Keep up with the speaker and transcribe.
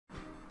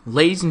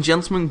Ladies and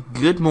gentlemen,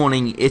 good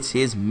morning. It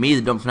is me,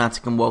 the Dumb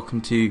Fanatic, and welcome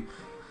to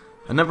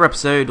another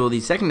episode, or the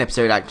second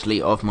episode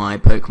actually, of my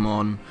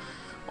Pokemon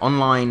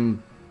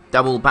online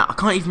double battle. I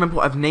can't even remember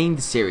what I've named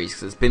the series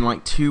because it's been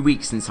like 2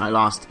 weeks since I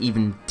last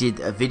even did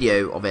a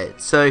video of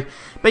it. So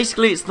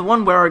basically, it's the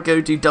one where I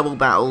go do double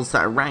battles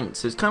that are ranked.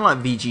 So it's kind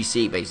of like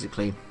VGC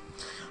basically,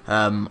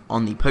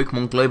 on the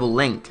Pokemon Global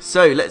link.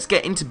 So let's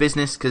get into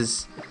business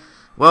because,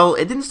 well,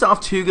 it didn't start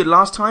off too good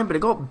last time, but it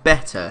got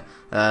better.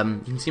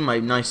 You can see my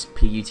nice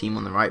PU team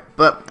on the right,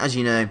 but as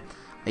you know,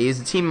 I use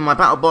the team in my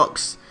battle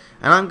box,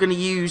 and I'm going to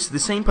use the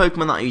same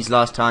Pokemon that I used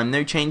last time.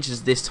 No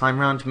changes this time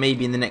around,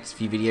 maybe in the next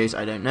few videos,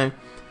 I don't know.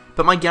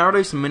 But my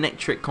Gyarados and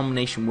Manectric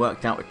combination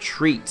worked out a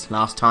treat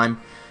last time.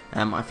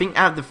 I think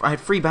I had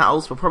 3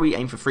 battles, we'll probably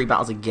aim for 3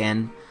 battles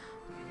again.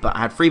 But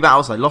I had 3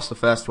 battles, I lost the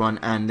first one,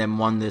 and then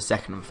won the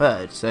second and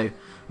third. So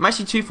I'm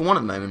actually 2 for 1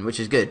 at the moment, which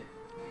is good.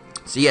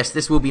 So yes,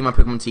 this will be my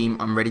Pokemon team.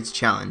 I'm ready to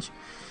challenge.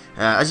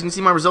 As you can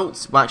see my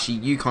results, well actually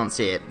you can't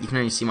see it, you can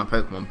only see my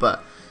Pokemon,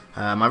 but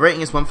my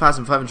rating is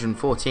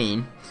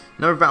 1,514,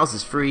 number of battles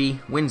is 3,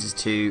 wins is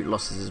 2,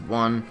 losses is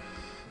 1.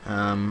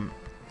 I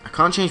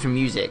can't change the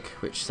music,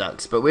 which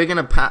sucks, but we're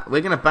gonna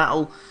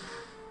battle.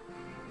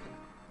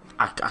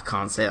 I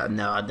can't say that,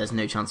 no, there's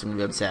no chance I'm gonna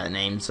be able to say that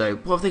name. So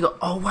what have they got?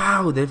 Oh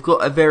wow, they've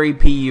got a very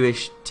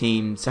PU-ish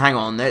team. So hang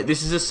on,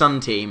 this is a Sun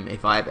team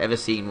if I've ever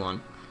seen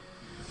one.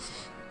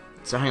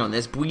 So hang on,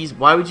 there's Buizel.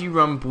 Why would you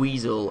run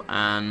Buizel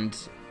and?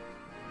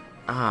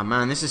 Ah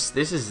man, this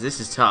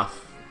is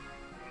tough.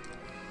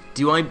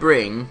 Do I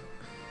bring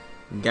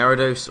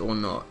Gyarados or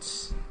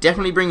not?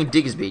 Definitely bring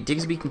Diggersby.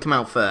 Diggersby can come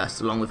out first,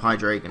 along with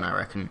Hydreigon, I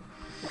reckon.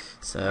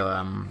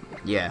 So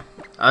yeah,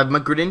 my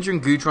Greninja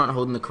and Goodra aren't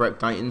holding the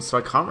correct items, so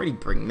I can't really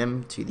bring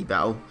them to the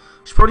battle.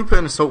 I should probably put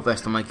an Assault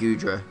Vest on my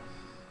Goodra,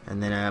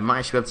 and then I might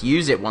actually be able to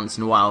use it once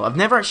in a while. I've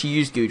never actually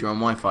used Goodra on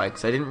Wi-Fi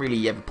because I didn't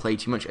really ever play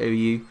too much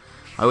OU.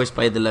 I always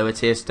played the lower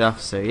tier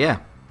stuff, so yeah.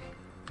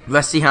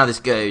 Let's see how this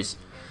goes.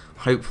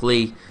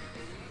 Hopefully,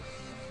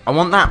 I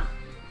want that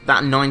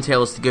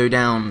Ninetales to go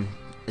down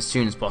as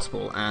soon as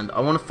possible, and I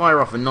want to fire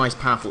off a nice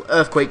powerful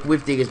Earthquake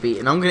with Diggersby,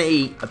 and I'm going to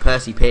eat a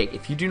Percy Pig.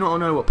 If you do not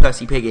know what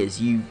Percy Pig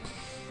is, you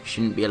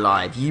shouldn't be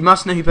alive. You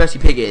must know who Percy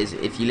Pig is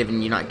if you live in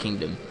the United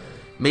Kingdom.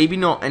 Maybe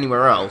not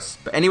anywhere else,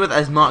 but anywhere that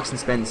has Marks and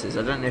Spencers.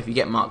 I don't know if you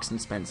get Marks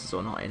and Spencers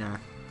or not in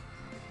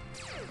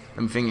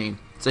I'm thinking.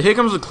 So here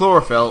comes the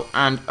Chlorophyll,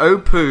 and oh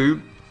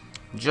poo,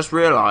 just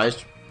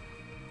realised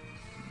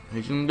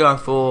he's going to go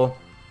for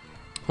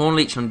Horn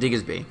Leech on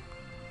Diggersby.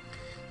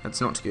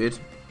 That's not good.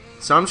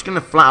 So I'm just going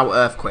to flat out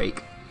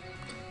Earthquake.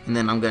 And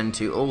then I'm going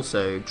to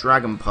also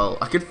Dragon Pulse.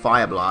 I could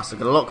Fire Blast. I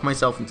could lock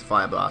myself into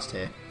Fire Blast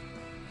here.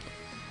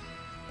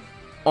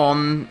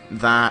 On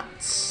that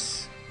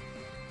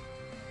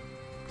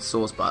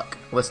Swordsbuck.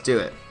 Let's do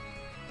it.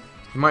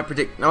 He might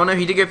predict... Oh no,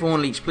 he did go for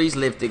Horn Leech. Please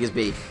live,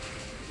 Diggersby.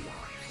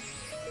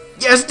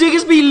 Yes,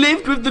 Diggersby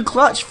lived with the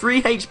clutch.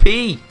 3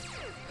 HP.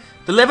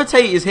 The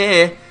Levitate is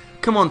here.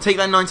 Come on, take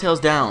that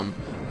Ninetales down.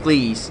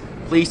 Please.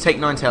 Please take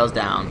Ninetales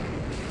down.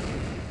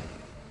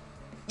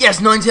 Yes,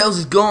 Ninetales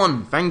is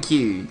gone. Thank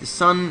you. The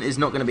sun is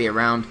not going to be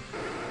around.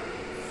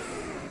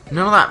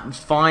 None of that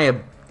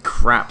fire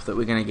crap that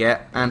we're going to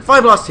get. And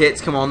Fire Blast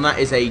hits. Come on, that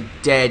is a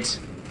dead...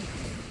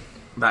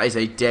 That is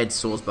a dead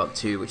Swordsbuck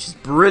too, which is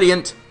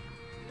brilliant.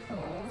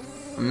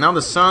 And now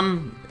the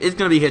sun is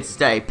going to be here to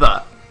stay,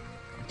 but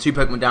 2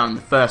 Pokemon down in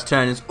the first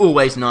turn is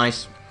always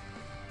nice.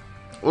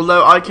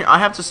 Although I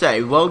have to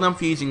say, well done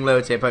for using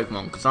lower tier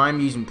Pokemon, because I'm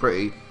using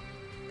pretty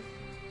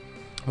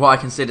what I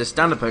consider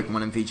standard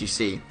Pokemon in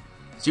VGC.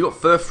 So you got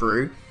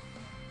Furfrou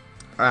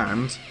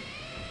and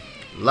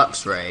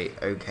Luxray.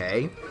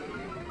 Okay,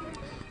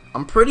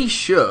 I'm pretty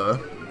sure.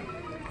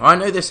 I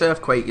know this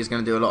Earthquake is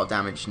going to do a lot of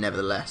damage,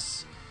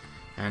 nevertheless.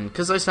 And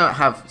because I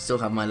still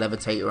have my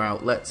Levitator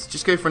out, let's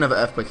just go for another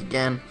Earthquake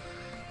again.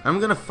 I'm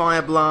going to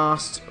Fire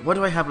Blast. What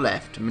do I have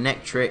left?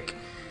 Manectric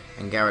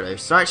and Gyarados.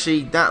 So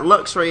actually, that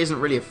Luxray isn't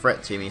really a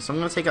threat to me, so I'm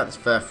going to take out this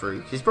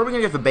Furfrou. He's probably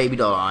going to go for Baby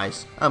Doll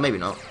Eyes. Oh, maybe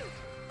not.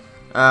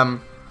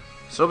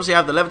 So obviously I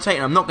have the Levitate,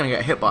 and I'm not going to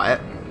get hit by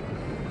it.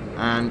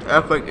 And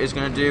Earthquake is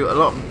going to do a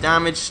lot of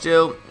damage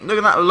still. Look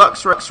at that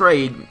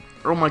Luxray.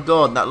 Oh my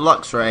god, that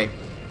Luxray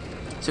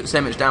took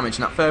so much damage,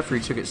 and that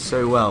Furfrou took it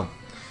so well.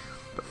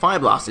 But Fire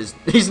Blast is...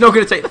 He's not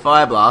going to take the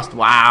Fire Blast.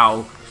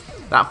 Wow.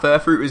 That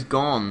Furfrou is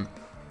gone.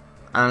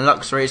 And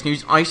Luxray is going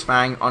to use Ice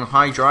Fang on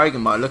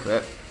Hydreigon by the look of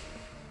it.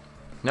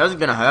 That isn't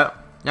going to hurt.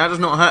 That does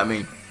not hurt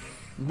me.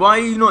 Why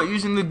are you not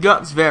using the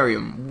Guts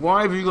variant?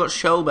 Why have you got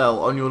Shell Bell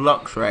on your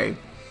Luxray?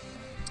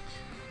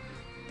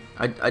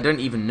 I don't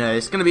even know.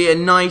 It's going to be a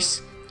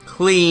nice,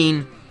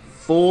 clean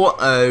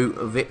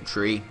 4-0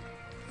 victory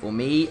for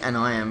me. And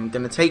I am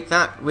going to take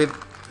that with...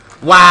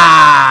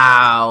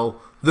 Wow!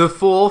 The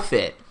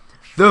forfeit.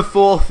 The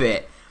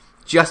forfeit.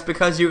 Just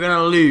because you're going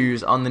to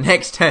lose on the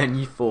next turn,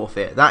 you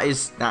forfeit. That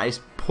is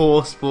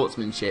poor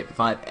sportsmanship if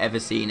I've ever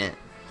seen it.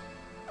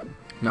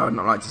 No, I'd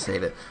not like to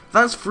save it.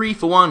 That's 3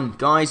 for 1,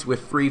 guys. We're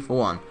 3 for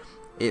 1.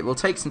 It will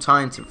take some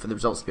time for the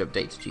results to be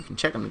updated. You can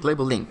check on the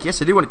global link.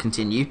 Yes, I do want to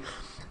continue.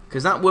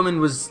 because that woman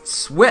was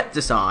swept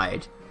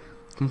aside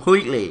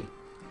completely.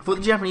 I thought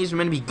the Japanese were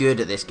meant to be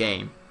good at this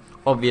game.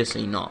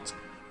 Obviously not.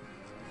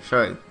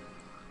 So,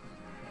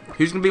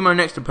 who's going to be my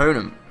next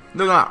opponent?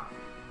 Look at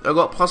that. I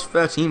got plus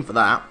 13 for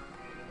that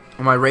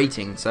on my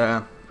rating.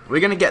 So, we're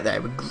going to get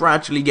there. We're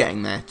gradually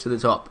getting there to the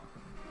top.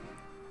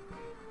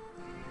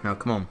 Now,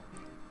 come on.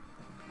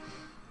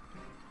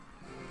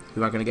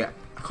 Who am I going to get?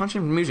 I can't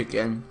change the music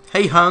again.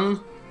 Hey,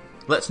 Hung.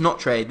 Let's not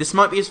trade. This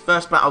might be his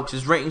first battle because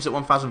his rating's at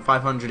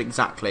 1,500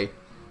 exactly.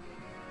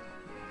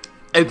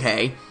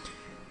 Okay.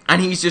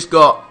 And he's just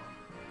got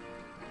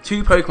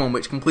 2 Pokemon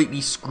which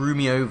completely screw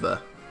me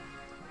over.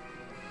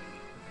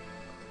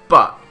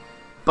 But,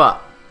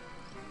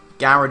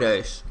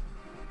 Gyarados.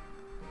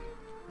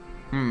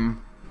 I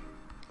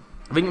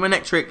think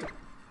Manectric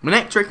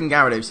and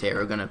Gyarados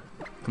here are going to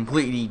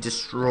completely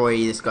destroy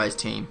this guy's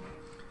team.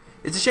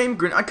 It's a shame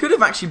I could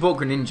have actually bought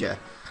Greninja.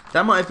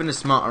 That might have been a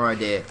smarter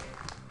idea.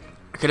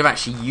 I could have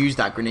actually used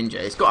that Greninja.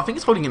 I think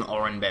it's holding an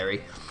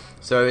Oranberry,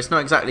 so it's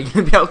not exactly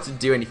going to be able to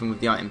do anything with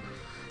the item.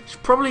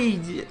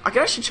 I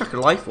could actually chuck a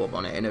Life Orb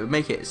on it, and it would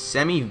make it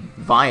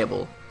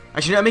semi-viable.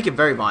 Actually, no, make it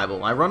very viable.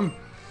 What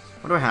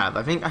do I have?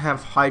 I think I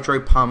have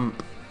Hydro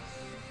Pump,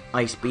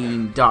 Ice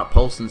Beam, Dark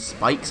Pulse, and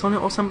Spikes on it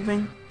or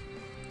something.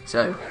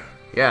 So,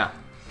 yeah.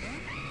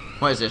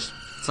 What is this?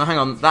 So hang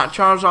on, that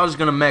Charizard is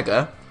going to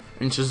Mega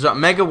into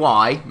Mega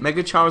Y,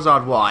 Mega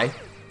Charizard Y,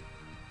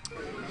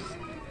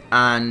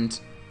 and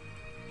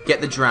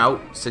get the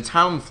Drought. So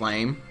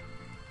Talonflame.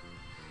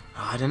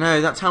 Oh, I don't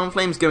know, that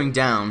Talonflame's going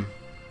down.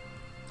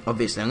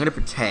 Obviously, I'm going to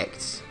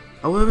Protect.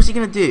 Oh, what was he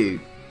going to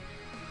do?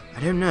 I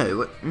don't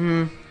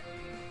know.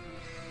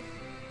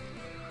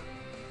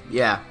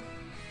 Yeah.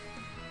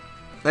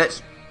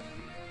 Let's...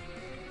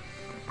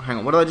 Hang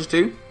on, what did I just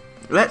do?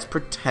 Let's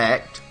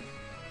Protect.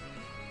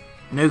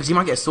 No, because he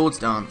might get a Swords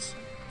Dance.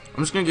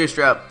 I'm just going to go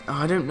straight up. Oh,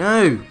 I don't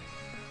know.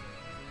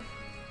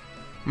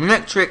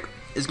 Manectric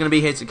is going to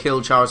be here to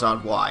kill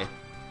Charizard Y.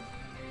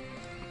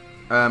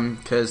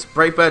 Because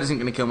Brave Bird isn't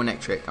going to kill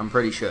Manectric, I'm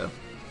pretty sure.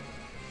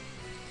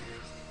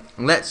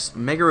 Let's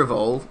Mega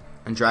Evolve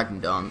and Dragon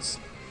Dance.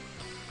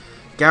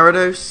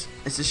 Gyarados.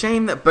 It's a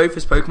shame that both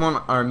his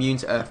Pokemon are immune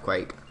to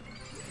Earthquake.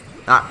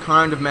 That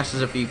kind of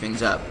messes a few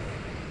things up.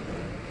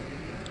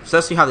 So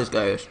let's see how this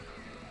goes.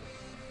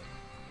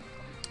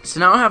 So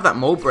now I have that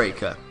Mold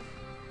Breaker.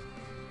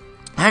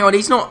 Hang on,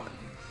 he's not...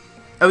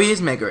 Oh, he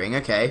is Megaing,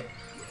 okay.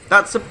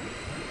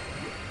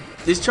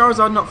 Is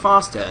Charizard not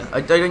faster?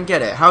 I don't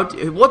get it.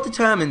 What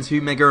determines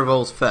who Mega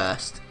Evolves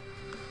first?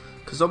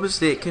 Because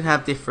obviously it can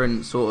have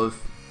different sort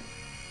of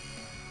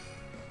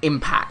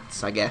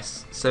impacts, I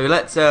guess. So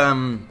let's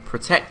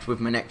Protect with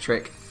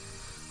Manectric.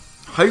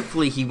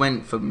 Hopefully he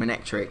went for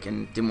Manectric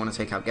and didn't want to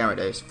take out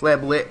Gyarados. Flare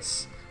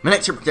Blitz.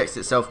 Manectric protects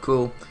itself,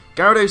 cool.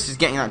 Gyarados is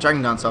getting that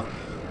Dragon Dance off.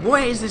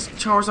 What is this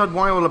Charizard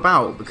Y all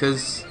about?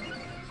 Because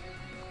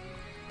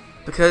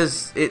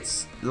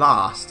it's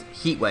last.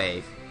 Heat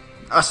Wave.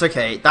 That's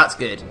okay, that's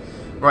good.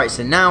 Right,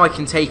 so now I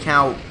can take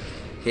out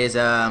his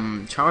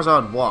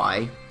Charizard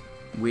Y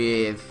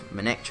with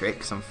Manectric,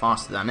 because I'm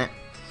faster than it.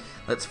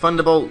 Let's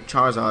Thunderbolt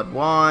Charizard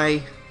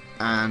Y,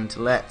 and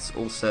let's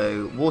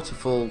also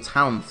Waterfall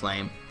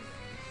Talonflame.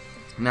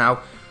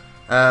 Now,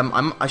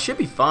 I should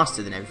be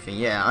faster than everything,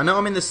 yeah. I know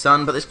I'm in the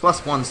sun, but this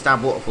 +1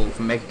 Stab Waterfall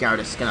from Mega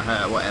Gyarados is going to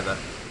hurt, whatever.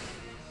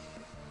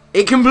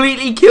 It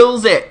completely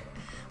kills it!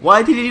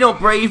 Why did he not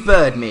Brave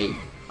Bird me?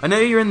 I know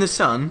you're in the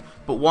sun,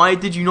 but why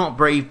did you not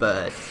Brave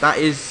Bird? That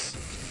is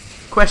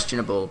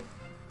questionable.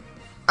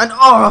 And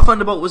oh,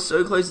 Thunderbolt was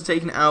so close to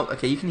taking it out.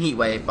 Okay, you can Heat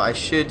Wave, but I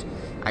should...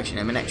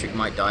 Actually, no, Manectric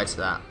might die to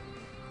that.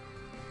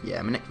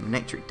 Yeah,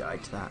 Manectric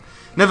died to that.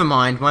 Never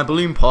mind, my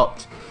balloon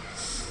popped.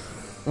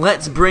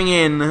 Let's bring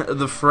in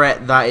the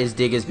threat that is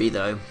Diggersby,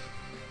 though.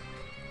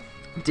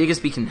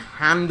 Diggersby can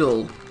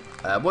handle...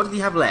 what did he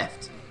have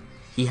left?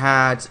 He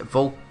had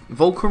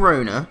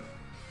Volcarona.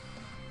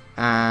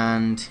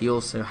 And he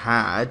also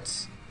had...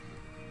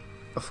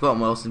 I've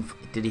forgotten what else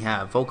did he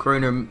have.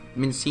 Volcarona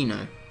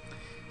Mincino.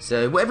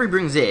 So whatever he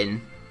brings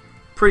in,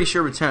 pretty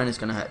sure return is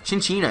going to hurt.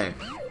 Chinchino.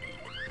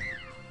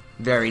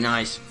 Very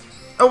nice.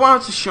 Oh wow,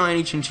 it's a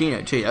shiny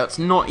Chinchino too. That's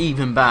not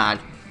even bad.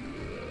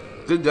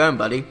 Good going,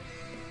 buddy.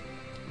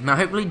 Now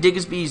hopefully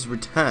Diggersby's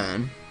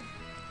return...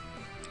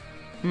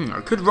 I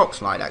could Rock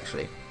Slide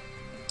actually.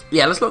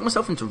 Yeah, let's lock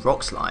myself into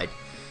Rock Slide.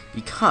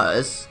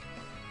 Because...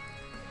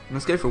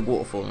 Let's go for a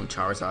Waterfall on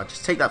Charizard.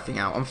 Just take that thing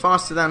out. I'm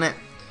faster than it.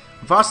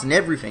 I'm faster than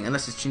everything,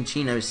 unless it's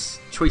Chinchino's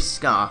Choice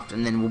Scarf,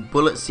 and then we'll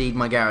Bullet Seed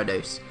my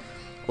Gyarados.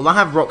 Well, I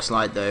have Rock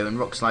Slide though, and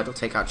Rock Slide will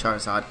take out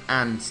Charizard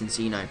and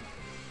Cincino.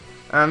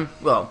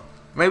 Well,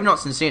 maybe not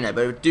Cincino,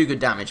 but it would do good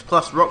damage.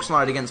 Plus Rock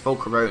Slide against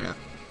Volcarona.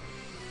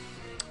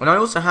 And I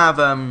also have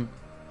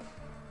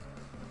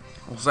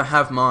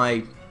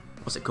my,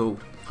 what's it called?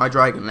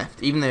 Hydreigon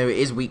left, even though it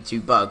is weak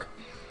to Bug.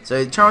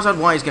 So Charizard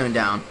Y is going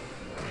down.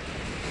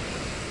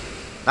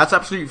 That's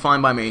absolutely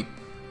fine by me.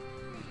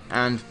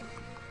 And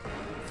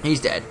he's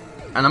dead.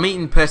 And I'm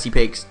eating Percy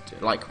Pigs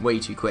like way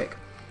too quick.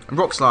 And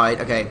Rock Slide,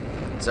 okay.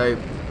 So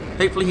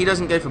hopefully he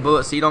doesn't go for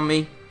Bullet Seed on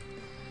me.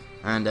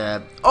 And,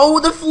 oh,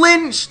 the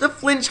flinch! The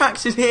flinch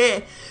axe is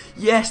here!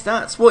 Yes,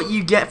 that's what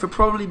you get for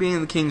probably being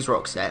in the King's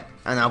Rock set.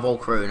 And now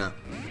Volcarona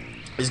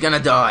is gonna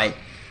die.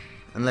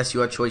 Unless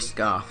you are Choice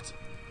Scarfed.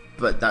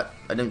 But that,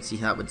 I don't see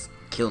how that would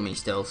kill me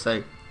still.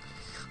 So,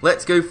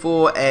 let's go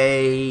for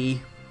a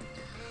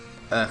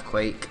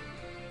Earthquake.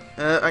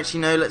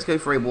 Actually, no, let's go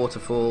for a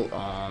Waterfall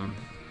on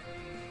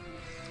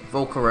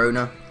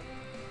Volcarona.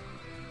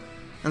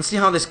 And see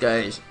how this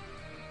goes.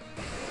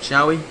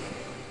 Shall we?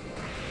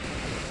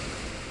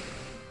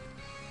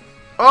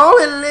 Oh,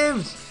 it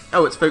lives!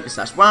 Oh, it's Focus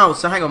Sash. Wow,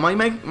 so hang on, my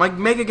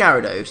Mega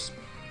Gyarados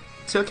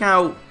took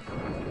out...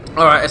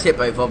 Alright, let's hit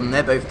both of them.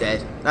 They're both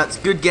dead. That's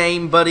a good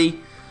game, buddy.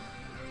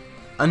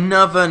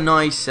 Another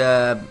nice...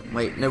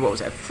 wait, no, what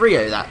was it? A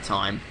 3-0 that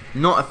time.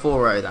 Not a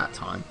 4-0 that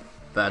time.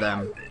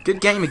 But,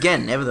 good game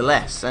again,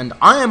 nevertheless. And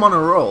I am on a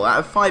roll. Out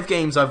of 5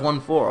 games, I've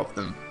won 4 of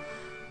them.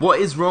 What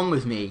is wrong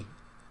with me?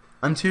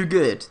 I'm too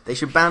good. They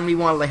should ban me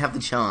while they have the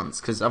chance,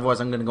 because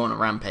otherwise I'm going to go on a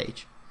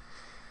rampage.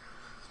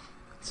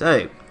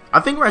 So, I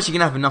think we're actually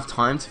going to have enough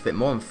time to fit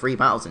more than 3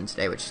 battles in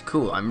today, which is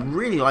cool. I'm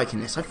really liking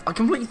this. I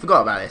completely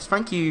forgot about this.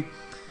 Thank you,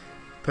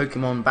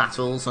 Pokemon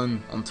Battles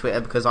on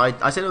Twitter, because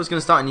I said I was going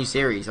to start a new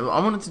series. I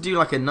wanted to do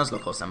like a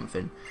Nuzlocke or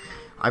something.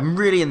 I'm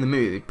really in the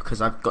mood,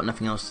 because I've got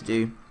nothing else to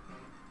do.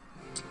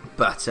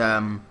 But,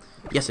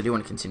 yes, I do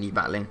want to continue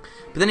battling.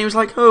 But then he was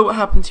like, oh, what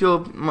happened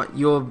to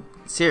your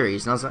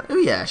series? And I was like, oh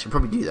yeah, I should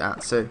probably do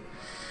that. So,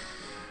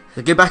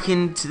 I'll go back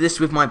into this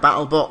with my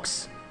battle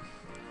box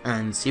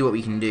and see what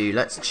we can do.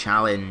 Let's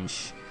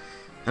challenge.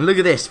 And look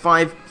at this,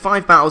 5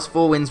 battles,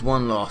 4 wins,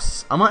 1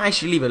 loss. I might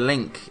actually leave a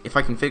link, if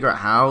I can figure out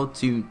how,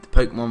 to the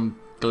Pokemon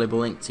Global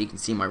link so you can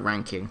see my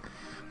ranking.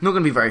 I'm not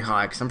going to be very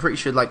high, because I'm pretty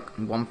sure like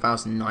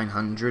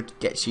 1,900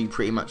 gets you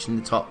pretty much in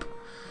the top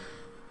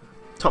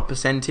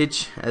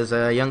percentage, as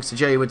youngster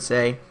Joey would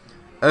say.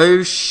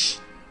 Oh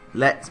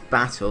let's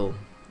battle.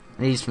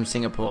 And he's from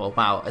Singapore.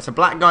 Wow, it's a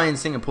black guy in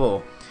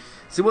Singapore.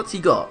 So what's he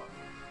got?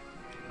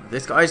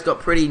 This guy's got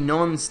pretty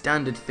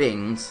non-standard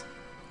things.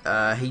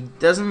 He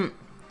doesn't...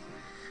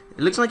 It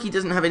looks like he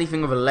doesn't have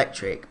anything with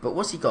electric. But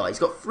what's he got? He's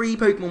got 3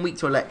 Pokemon weak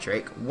to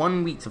electric,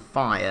 1 weak to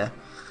fire.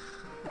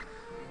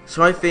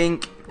 So I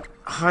think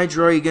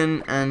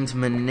Hydreigon and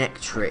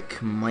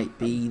Manectric might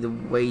be the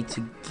way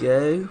to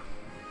go.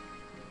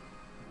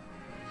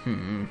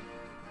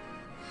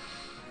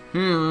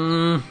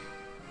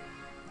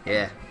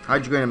 Yeah,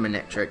 Hydreigon and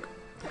Manectric.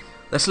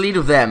 Let's lead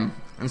with them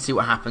and see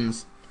what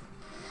happens.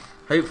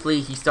 Hopefully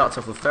he starts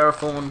off with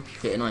Ferrothorn,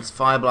 get a nice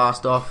Fire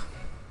Blast off.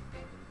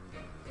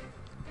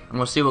 And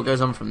we'll see what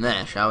goes on from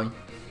there, shall we?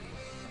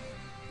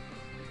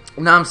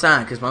 Now I'm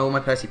sad because all my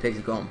Percy Pigs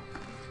are gone.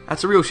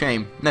 That's a real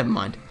shame. Never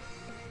mind.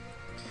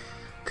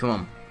 Come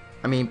on.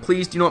 I mean,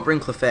 please do not bring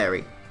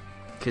Clefairy,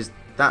 because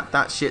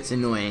that shit's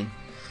annoying.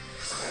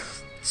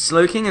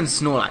 Slowking and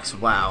Snorlax.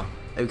 Wow.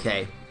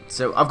 Okay.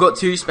 So I've got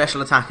 2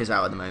 special attackers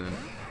out at the moment.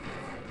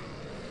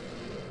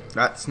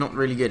 That's not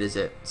really good, is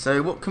it?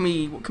 So what can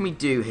we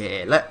do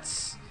here?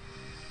 Let's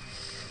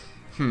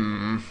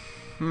I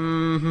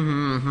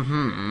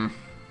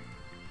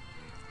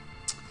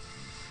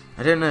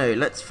don't know.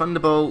 Let's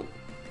Thunderbolt,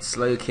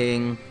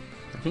 Slowking.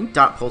 I think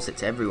Dark Pulse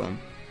hits everyone.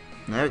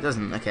 No, it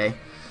doesn't. Okay.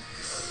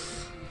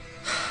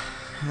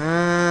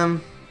 I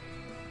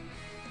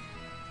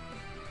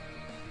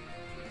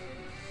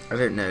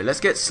don't know. Let's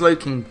get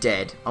Slowking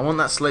dead. I want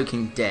that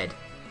Slowking dead.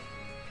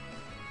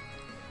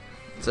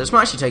 So this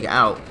might actually take it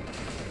out.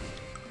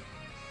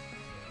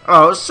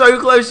 Oh, it's so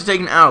close to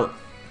taking it out.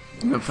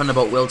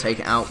 Thunderbolt will take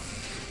it out.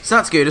 So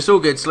that's good. It's all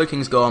good.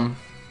 Slowking's gone.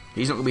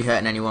 He's not going to be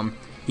hurting anyone.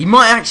 He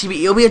might actually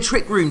be... It'll be a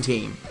Trick Room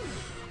team.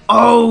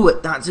 Oh,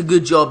 that's a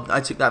good job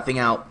I took that thing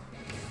out.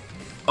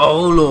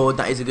 Oh, Lord.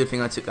 That is a good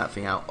thing I took that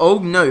thing out. Oh,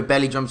 no.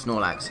 Belly Drum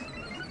Snorlax.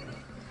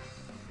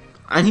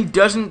 And he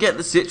doesn't get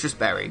the Citrus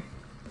Berry.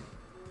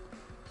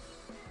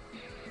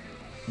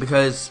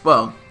 Because,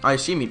 well, I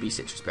assume he'd be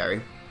Citrus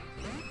Berry.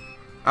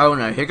 Oh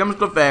no, here comes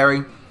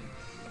Clefairy.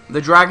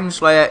 The Dragon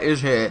Slayer is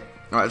here.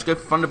 Alright, let's go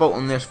for Thunderbolt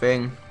on this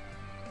thing.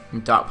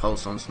 And Dark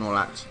Pulse on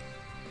Snorlax.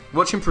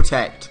 Watch him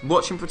protect.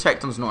 Watch him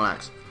protect on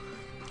Snorlax.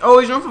 Oh,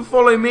 he's not for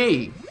Follow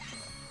Me.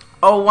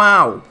 Oh,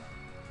 wow.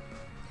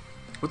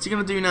 What's he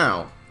going to do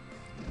now?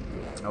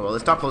 Oh, well,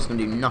 this Dark Pulse is going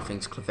to do nothing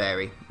to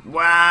Clefairy.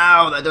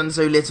 Wow, that done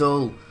so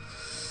little.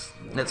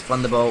 Let's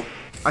Thunderbolt.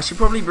 I should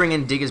probably bring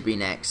in Diggersby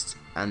next.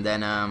 And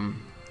then,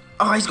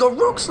 oh, he's got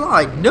Rock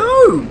Slide.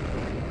 No!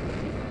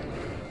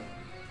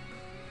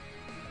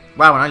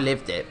 Wow, and I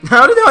lived it.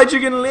 How did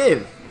Hydreigon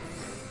live?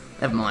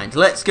 Never mind.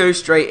 Let's go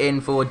straight in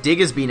for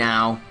Diggersby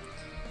now.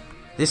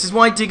 This is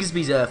why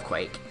Diggersby's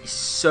Earthquake is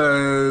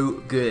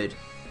so good.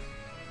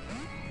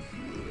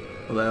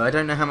 Although I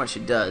don't know how much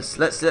it does.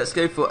 Let's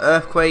go for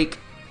Earthquake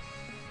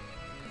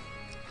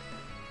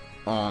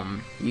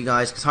on you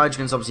guys, because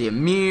Hydreigon's obviously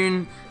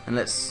immune. And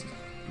let's...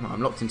 Well,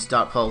 I'm locked into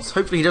Dark Pulse.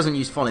 Hopefully he doesn't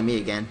use Follow Me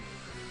again.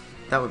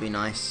 That would be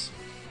nice.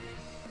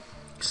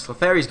 Because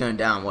Clefairy's going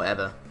down,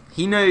 whatever.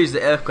 He knows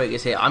that Earthquake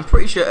is here. I'm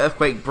pretty sure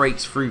Earthquake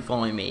breaks through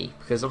Follow Me,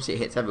 because obviously it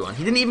hits everyone.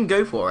 He didn't even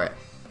go for it.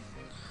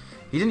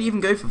 He didn't even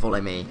go for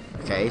follow me.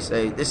 Okay,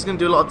 so this is going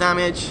to do a lot of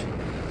damage.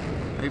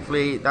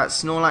 Hopefully that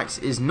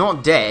Snorlax is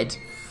not dead,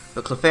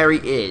 but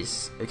Clefairy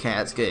is. Okay,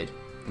 that's good.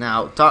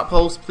 Now, Dark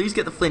Pulse, please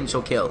get the flinch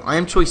or kill. I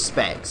am choice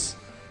Specs.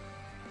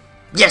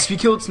 Yes, we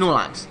killed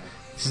Snorlax.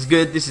 This is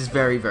good. This is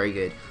very, very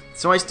good.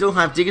 So I still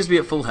have Diggersby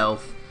at full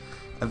health,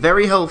 a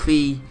very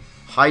healthy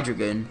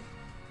Hydreigon,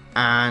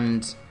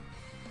 and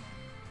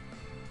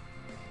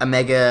a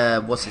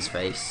Mega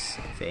what's-his-face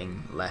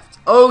thing left.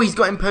 Oh, he's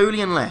got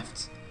Empoleon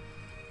left.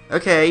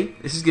 Okay,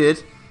 this is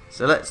good.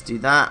 So let's do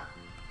that.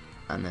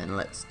 And then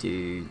let's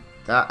do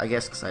that, I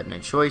guess, because I had no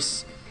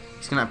choice.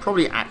 He's going to have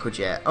probably Aqua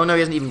Jet. Oh, no, he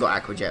hasn't even got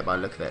Aqua Jet by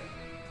the look of it.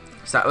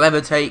 So that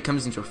Levitate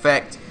comes into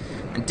effect.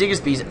 And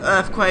Diggersby's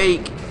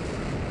Earthquake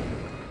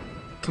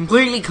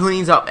completely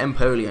cleans up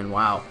Empoleon.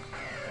 Wow.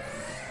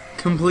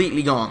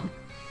 Completely gone.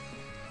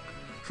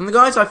 From the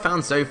guys I've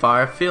found so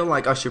far, I feel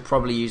like I should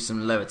probably use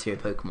some lower tier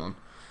Pokemon.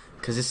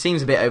 Because it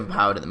seems a bit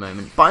overpowered at the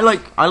moment.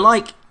 But I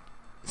like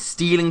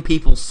stealing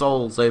people's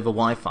souls over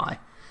Wi-Fi.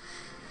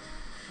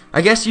 I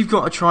guess you've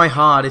got to try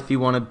hard if you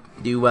want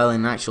to do well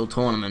in an actual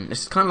tournament.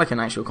 This is kind of like an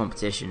actual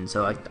competition,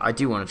 so I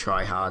do want to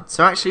try hard.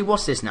 So actually,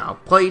 what's this now?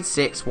 Played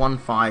 6, won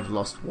 5,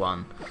 lost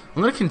 1.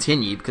 I'm going to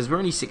continue because we're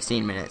only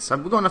 16 minutes. So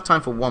we've got enough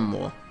time for one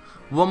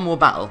more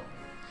battle.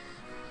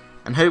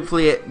 And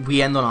hopefully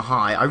we end on a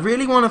high. I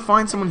really want to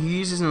find someone who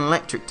uses an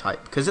electric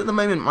type, because at the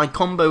moment my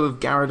combo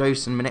of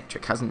Gyarados and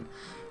Manectric hasn't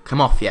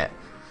come off yet.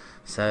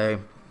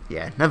 So,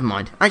 yeah, never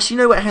mind. Actually,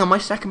 you know what? Hang on, my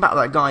second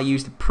battle, that guy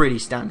used a pretty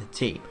standard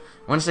team.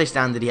 When I say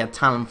standard, he had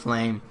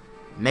Talonflame,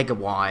 Mega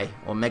Y,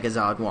 or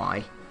Megazard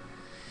Y,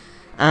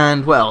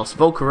 and, well,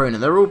 Volcarona.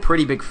 They're all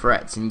pretty big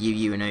threats in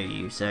UU and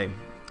OU, so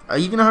are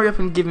you going to hurry up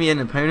and give me an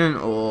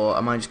opponent, or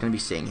am I just going to be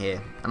sitting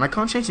here? And I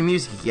can't change the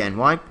music again.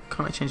 Why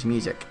can't I change the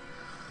music?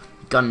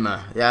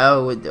 Gunma. Yeah,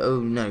 oh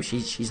no,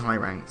 she's high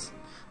ranked.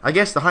 I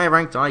guess the higher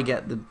ranked I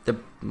get, the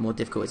more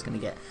difficult it's going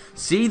to get.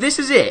 See, this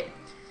is it.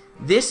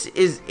 This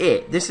is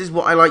it. This is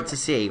what I like to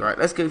see. Right,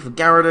 let's go for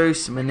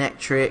Gyarados,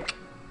 Manectric,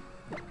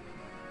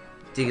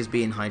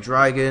 Diggersby and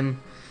Hydreigon.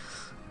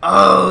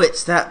 Oh,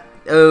 it's that.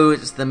 Oh,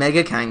 it's the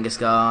Mega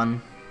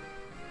Kangaskhan.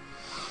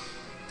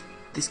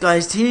 This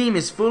guy's team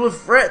is full of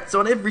threats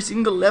on every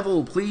single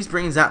level. Please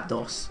bring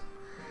Zapdos.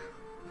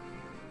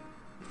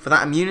 For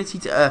that immunity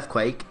to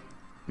Earthquake.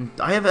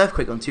 I have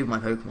Earthquake on 2 of my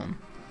Pokemon.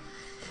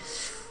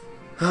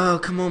 Oh,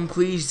 come on,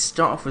 please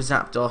start off with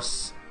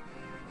Zapdos.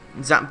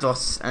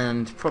 Zapdos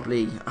and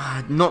probably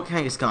not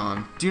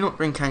Kangaskhan. Do not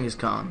bring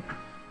Kangaskhan.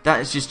 That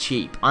is just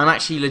cheap. I'm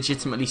actually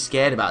legitimately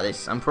scared about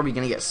this. I'm probably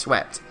going to get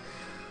swept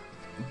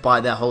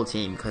by their whole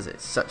team because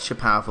it's such a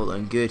powerful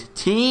and good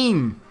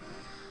team.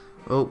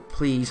 Oh,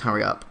 please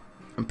hurry up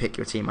and pick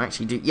your team. I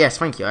actually do. Yes,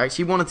 thank you. I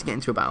actually wanted to get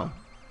into a battle.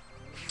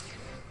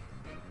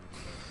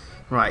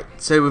 Right,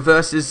 so we're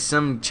versus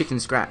some chicken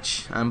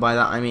scratch. And by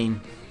that I mean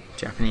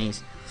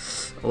Japanese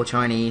or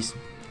Chinese.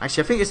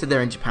 Actually, I think they said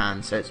they're in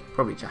Japan, so it's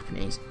probably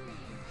Japanese.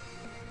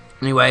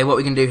 Anyway, what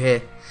we can do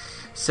here.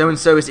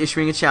 So-and-so is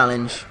issuing a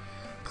challenge.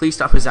 Please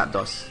start with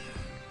Zapdos.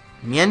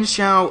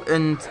 Mienshao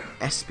and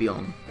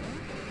Espeon.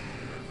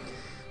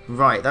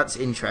 Right, that's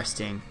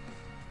interesting.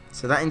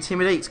 So that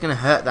Intimidate's going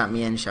to hurt that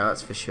Mienshao,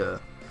 that's for sure.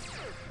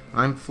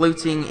 I'm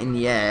floating in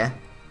the air.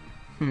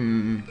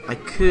 I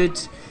could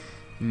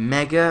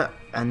Mega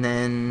and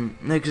then...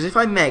 No, because if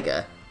I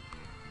Mega...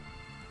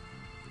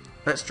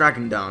 Let's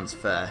Dragon Dance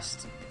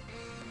first.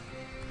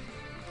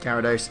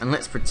 Gyarados, and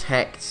let's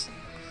Protect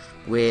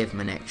with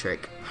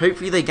Manectric.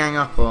 Hopefully they gang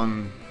up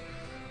on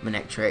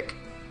Manectric.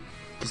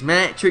 Because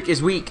Manectric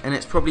is weak, and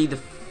it's probably the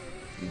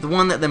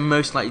one that they're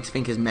most likely to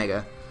think is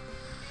Mega.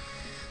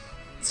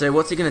 So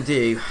what's he going to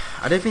do?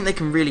 I don't think they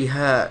can really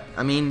hurt.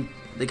 I mean,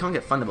 they can't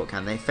get Thunderbolt,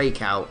 can they?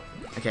 Fake out.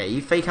 Okay,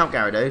 you fake out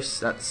Gyarados.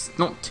 That's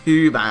not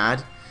too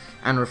bad.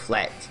 And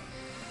Reflect.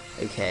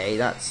 Okay,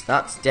 that's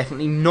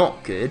definitely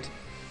not good.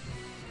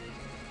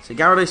 So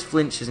Gyarados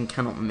flinches and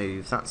cannot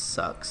move. That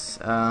sucks.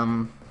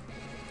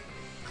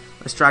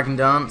 Let's Dragon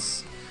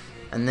Dance.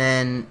 And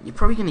then you're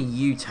probably going to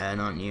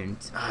U-turn, aren't you?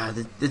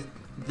 And,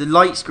 the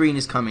light screen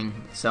is coming,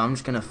 so I'm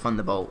just going to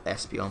Thunderbolt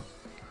Espeon.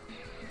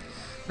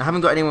 I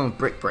haven't got anyone with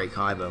Brick Break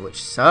either,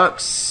 which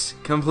sucks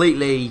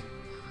completely.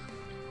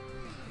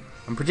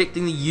 I'm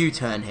predicting the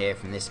U-turn here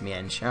from this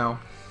Mienshao.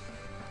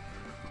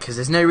 Because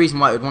there's no reason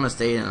why it would want to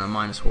stay in at a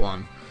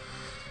 -1.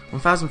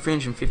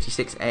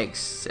 1,356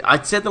 eggs.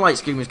 I said the light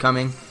screen was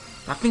coming.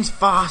 That thing's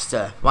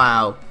faster.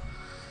 Wow.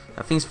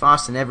 That thing's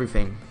faster than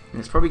everything. And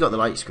it's probably got the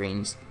light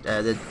screens.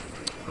 The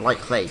light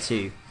clay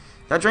too.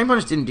 That Drain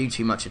Punch didn't do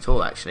too much at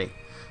all, actually.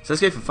 So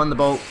let's go for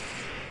Thunderbolt.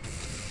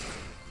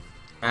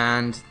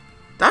 And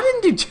that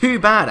didn't do too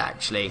bad,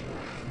 actually.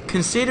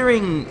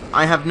 Considering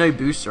I have no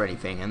boost or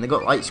anything, and they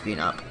got light screen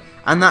up.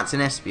 And that's an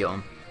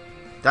Espeon.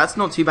 That's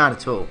not too bad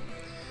at all.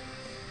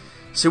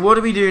 So what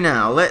do we do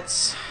now?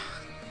 Let's...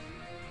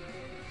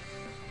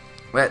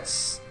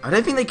 I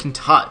don't think they can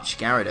touch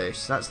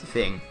Gyarados. That's the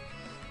thing.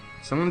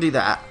 So I'm going to do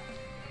that.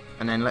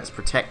 And then let's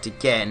Protect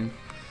again.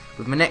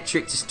 With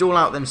Manectric to stall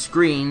out them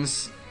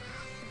screens.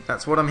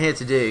 That's what I'm here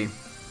to do.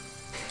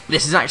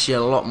 This is actually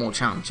a lot more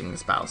challenging,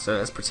 this battle. So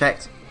let's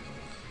protect.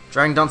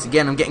 Dragon Dance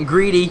again. I'm getting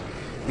greedy.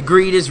 The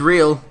greed is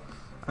real.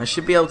 I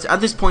should be able to...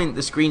 At this point,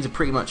 the screens are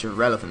pretty much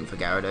irrelevant for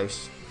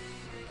Gyarados.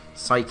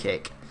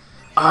 Psychic.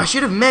 Oh, I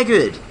should have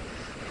Mega'd.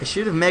 I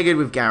should have Mega'd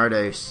with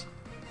Gyarados.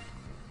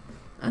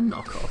 And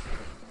knockoff.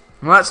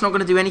 Well, that's not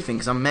going to do anything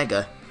because I'm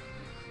Mega.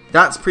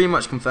 That's pretty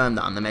much confirmed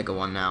that I'm the Mega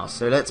one now.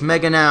 So let's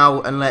Mega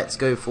now and let's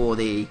go for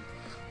the...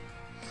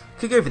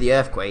 Could go for the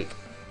Earthquake.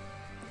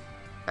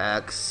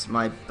 Cause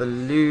my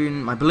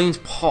balloon's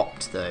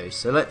popped though.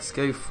 So let's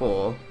go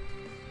for...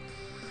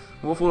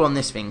 We'll fall on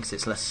this thing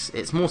because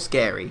it's more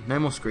scary. No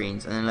more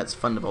screens. And then let's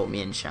Thunderbolt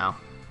me in Shao.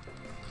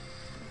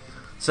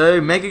 So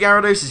Mega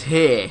Gyarados is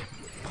here.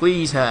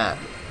 Please hurt.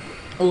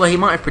 Although he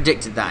might have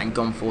predicted that and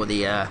gone for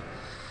the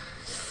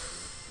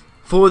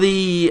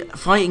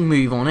fighting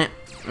move on it,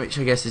 which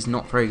I guess is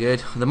not very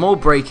good. The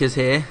Mold Breaker's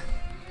here,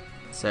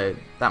 so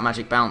that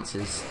magic bounce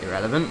is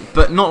irrelevant,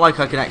 but not like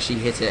I could actually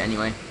hit it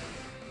anyway.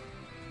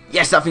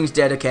 Yes, that thing's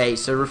dead. Okay,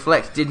 so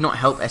Reflect did not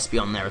help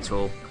Espeon there at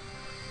all.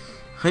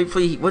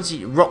 Hopefully, what's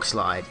he? Rock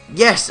Slide.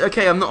 Yes,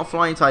 okay, I'm not a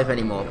flying type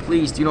anymore.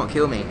 Please do not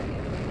kill me.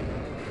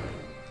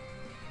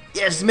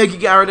 Yes, Mega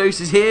Gyarados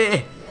is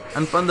here,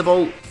 and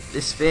Thunderbolt.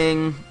 This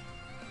thing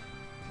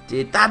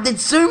did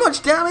so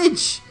much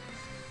damage.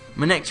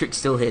 Manectric's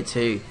still here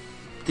too.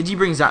 Did you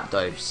bring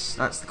Zapdos?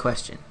 That's the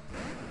question.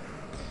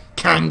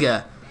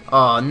 Kanga.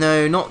 Oh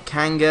no, not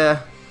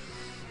Kanga.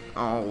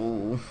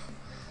 Oh.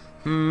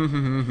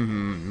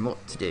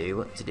 What to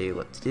do?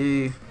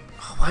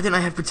 Oh, why don't I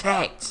have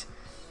Protect?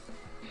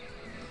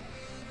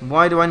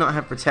 Why do I not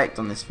have Protect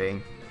on this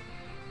thing?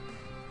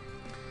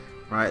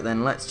 Right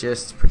then, let's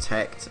just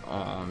Protect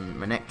on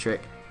Manectric.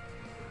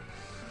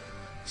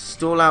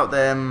 Stall out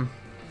them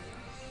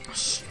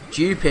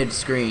stupid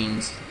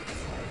screens.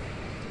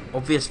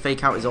 Obvious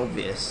Fake Out is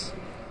obvious.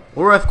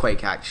 Or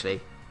Earthquake,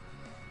 actually.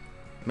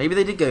 Maybe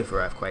they did go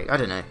for Earthquake. I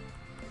don't know.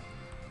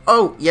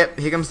 Oh, yep,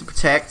 here comes the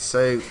Protect.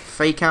 So,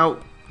 Fake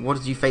Out. What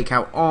did you Fake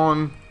Out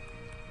on?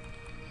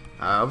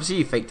 Obviously,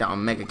 you faked out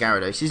on Mega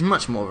Gyarados. He's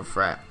much more of a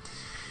threat.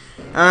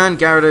 And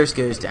Gyarados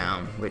goes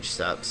down, which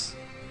sucks.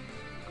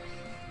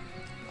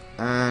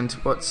 And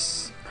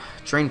what's...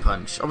 Drain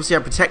Punch. Obviously, I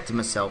protected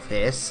myself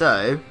here,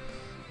 so...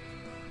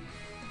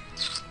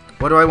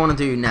 What do I want to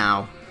do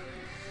now?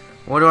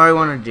 What do I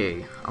want to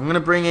do? I'm going to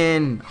bring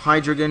in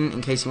Hydreigon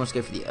in case he wants to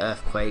go for the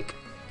Earthquake.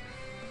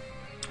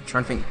 I'm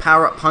trying to think.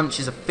 Power Up Punch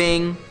is a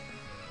thing.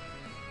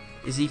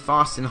 Is he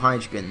faster than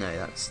Hydreigon?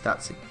 No,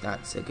 that's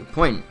a good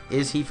point.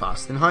 Is he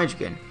faster than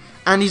Hydreigon?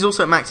 And he's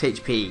also at max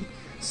HP.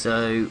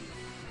 So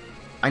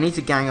I need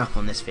to gang up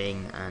on this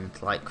thing and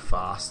like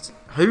fast.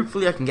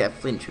 Hopefully I can get a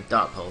flinch with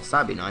Dark Pulse.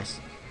 That'd be nice.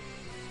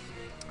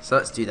 So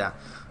let's do that.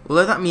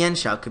 Although that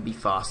Mienshao could be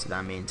faster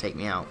than me and take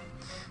me out.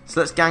 So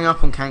let's gang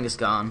up on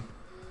Kangaskhan.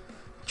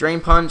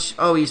 Drain Punch.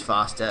 Oh, he's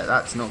faster.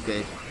 That's not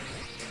good.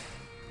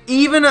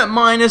 Even at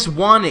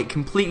 -1, it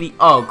completely...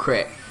 Oh,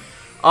 crit.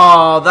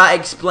 Oh, that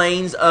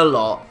explains a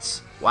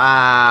lot.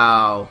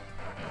 Wow.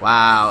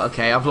 Wow.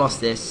 Okay, I've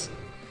lost this.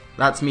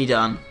 That's me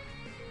done.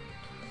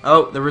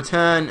 Oh, the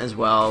return as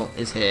well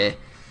is here.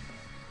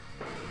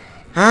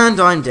 And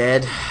I'm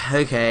dead.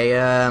 Okay,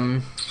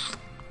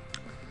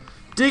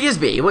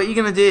 Diggersby, what are you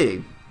going to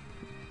do?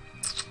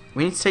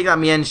 We need to take that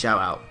Mienshao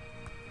out.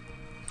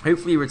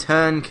 Hopefully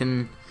return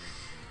can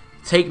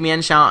take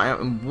Mienshao out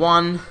in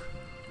 1.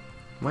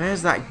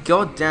 Where's that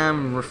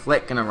goddamn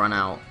Reflect going to run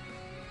out?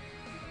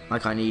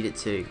 Like I need it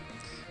to.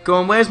 Go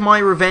on, where's my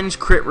Revenge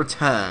Crit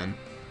return?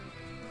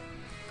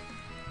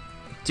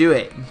 Do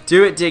it.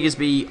 Do it,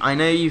 Diggersby. I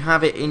know you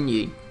have it in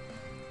you.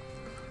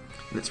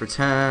 Let's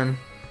return.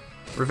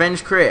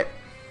 Revenge Crit.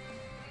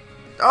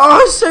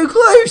 Oh, so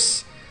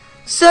close!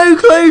 So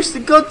close! The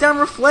goddamn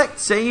Reflect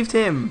saved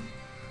him.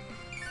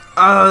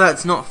 Oh,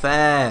 that's not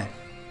fair.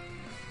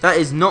 That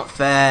is not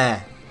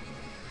fair.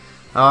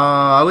 Oh,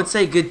 I would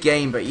say good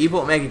game, but you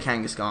bought Mega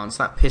Kangaskhan,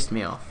 so that pissed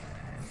me off.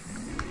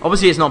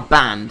 Obviously it's not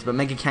banned, but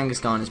Mega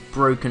Kangaskhan is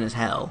broken as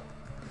hell.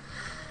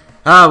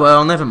 Ah,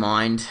 well, never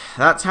mind.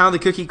 That's how the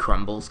cookie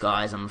crumbles,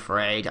 guys, I'm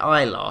afraid.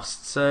 I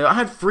lost. So, I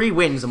had 3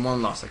 wins and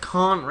 1 loss. I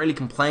can't really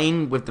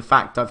complain with the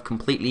fact I've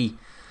completely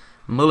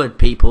mullered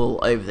people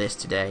over this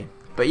today.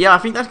 But yeah, I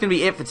think that's going to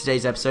be it for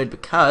today's episode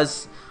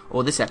because...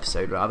 Or this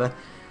episode, rather.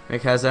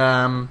 Because,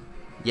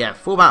 yeah,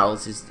 4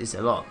 battles is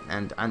a lot.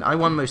 And I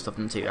won most of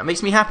them, too. That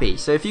makes me happy.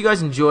 So, if you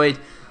guys enjoyed,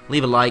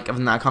 leave a like. Other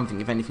than that, I can't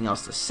think of anything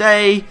else to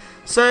say.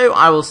 So,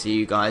 I will see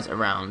you guys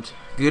around.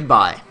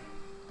 Goodbye.